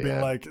felt bad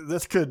being like,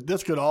 this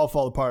could all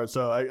fall apart.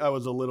 So I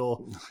was a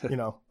little,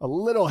 a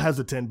little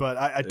hesitant, but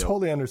I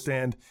totally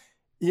understand.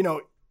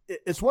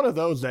 It's one of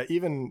those that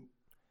even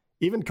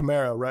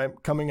Kamara, right,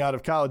 coming out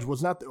of college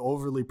was not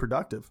overly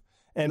productive.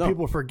 And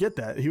people forget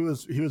that. He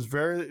was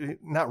very,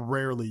 not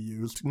rarely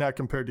used, not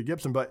compared to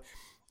Gibson, but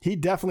he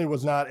definitely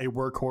was not a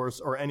workhorse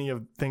or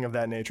anything of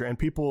that nature. And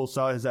people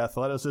saw his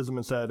athleticism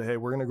and said, hey,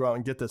 we're going to go out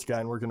and get this guy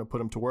and we're going to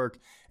put him to work.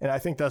 And I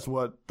think that's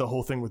what the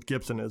whole thing with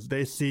Gibson is.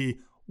 They see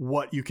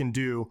what you can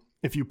do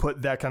if you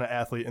put that kind of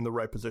athlete in the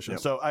right position. Yep.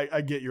 So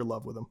I get your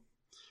love with him.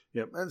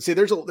 Yeah. And see,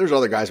 there's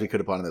other guys we could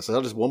have put on this.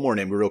 I'll just one more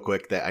name real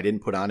quick that I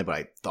didn't put on it, but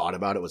I thought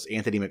about it was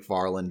Anthony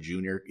McFarland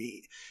Jr.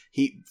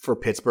 He for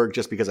Pittsburgh,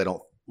 just because I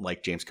don't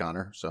like James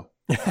Conner. So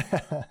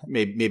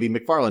maybe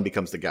McFarland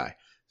becomes the guy.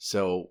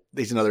 So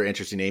he's another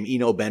interesting name.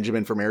 Eno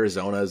Benjamin from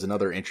Arizona is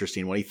another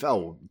interesting one.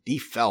 He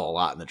fell a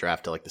lot in the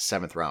draft to like the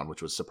 7th round,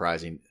 which was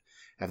surprising.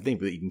 I think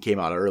he even came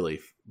out early,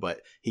 but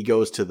he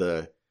goes to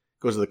the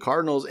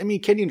Cardinals. I mean,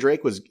 Kenyon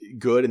Drake was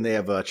good, and they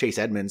have Chase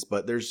Edmonds,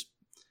 but there's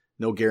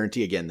no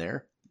guarantee again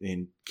there.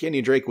 And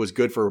Kenyon Drake was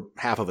good for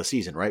half of a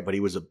season, right? But he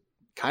was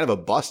kind of a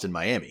bust in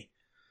Miami.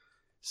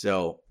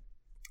 So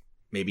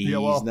maybe he's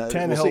not.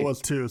 Tannehill was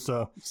too.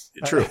 So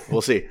true,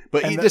 we'll see.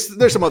 But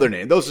there's some other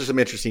names. Those are some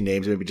interesting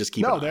names. Maybe just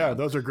keep. No, they are.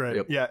 Those are great.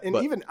 Yep. Yeah, and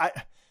even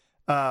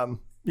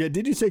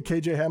did you say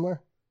KJ Hamler?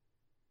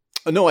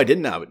 No, I did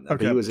not.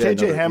 Okay, he was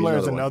KJ Hamler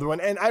is another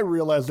one, and I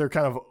realize they're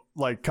kind of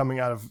like coming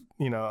out of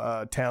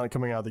talent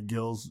coming out of the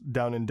gills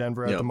down in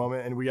Denver at the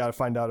moment, and we got to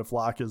find out if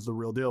Locke is the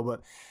real deal.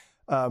 But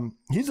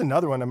he's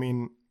another one. I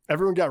mean,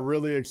 everyone got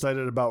really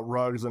excited about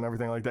Ruggs and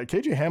everything like that.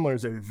 KJ Hamler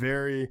is a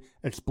very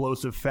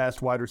explosive,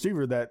 fast wide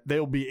receiver that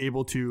they'll be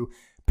able to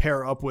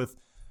pair up with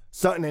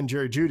Sutton and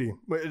Jerry Jeudy.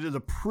 It is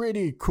a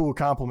pretty cool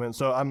compliment.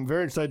 So I'm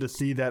very excited to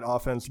see that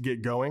offense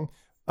get going.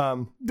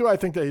 Do I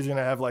think that he's going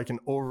to have like an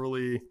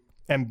overly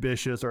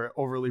ambitious or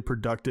overly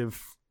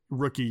productive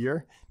rookie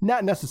year?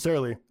 Not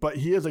necessarily, but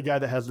he is a guy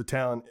that has the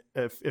talent.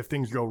 If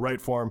things go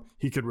right for him,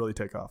 he could really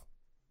take off.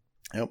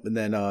 Yep. And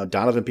then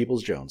Donovan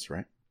Peoples-Jones,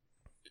 right?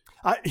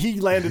 He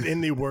landed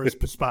in the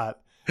worst spot.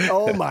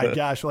 Oh my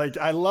gosh. Like,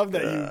 I love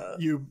that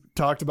you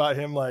talked about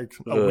him like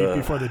a week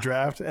before the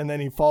draft, and then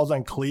he falls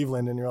on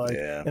Cleveland, and you're like,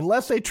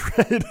 unless they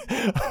trade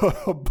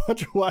a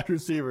bunch of wide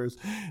receivers,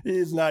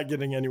 he's not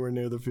getting anywhere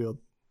near the field.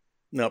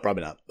 No,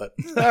 probably not. But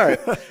all right,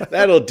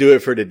 that'll do it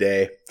for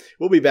today.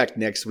 We'll be back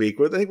next week.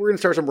 I think we're going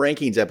to start some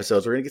rankings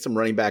episodes. We're going to get some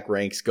running back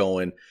ranks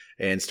going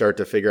and start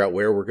to figure out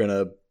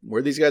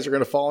where these guys are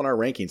going to fall in our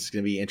rankings. It's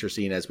going to be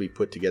interesting as we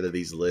put together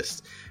these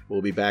lists.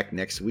 We'll be back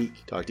next week.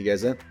 Talk to you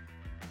guys then.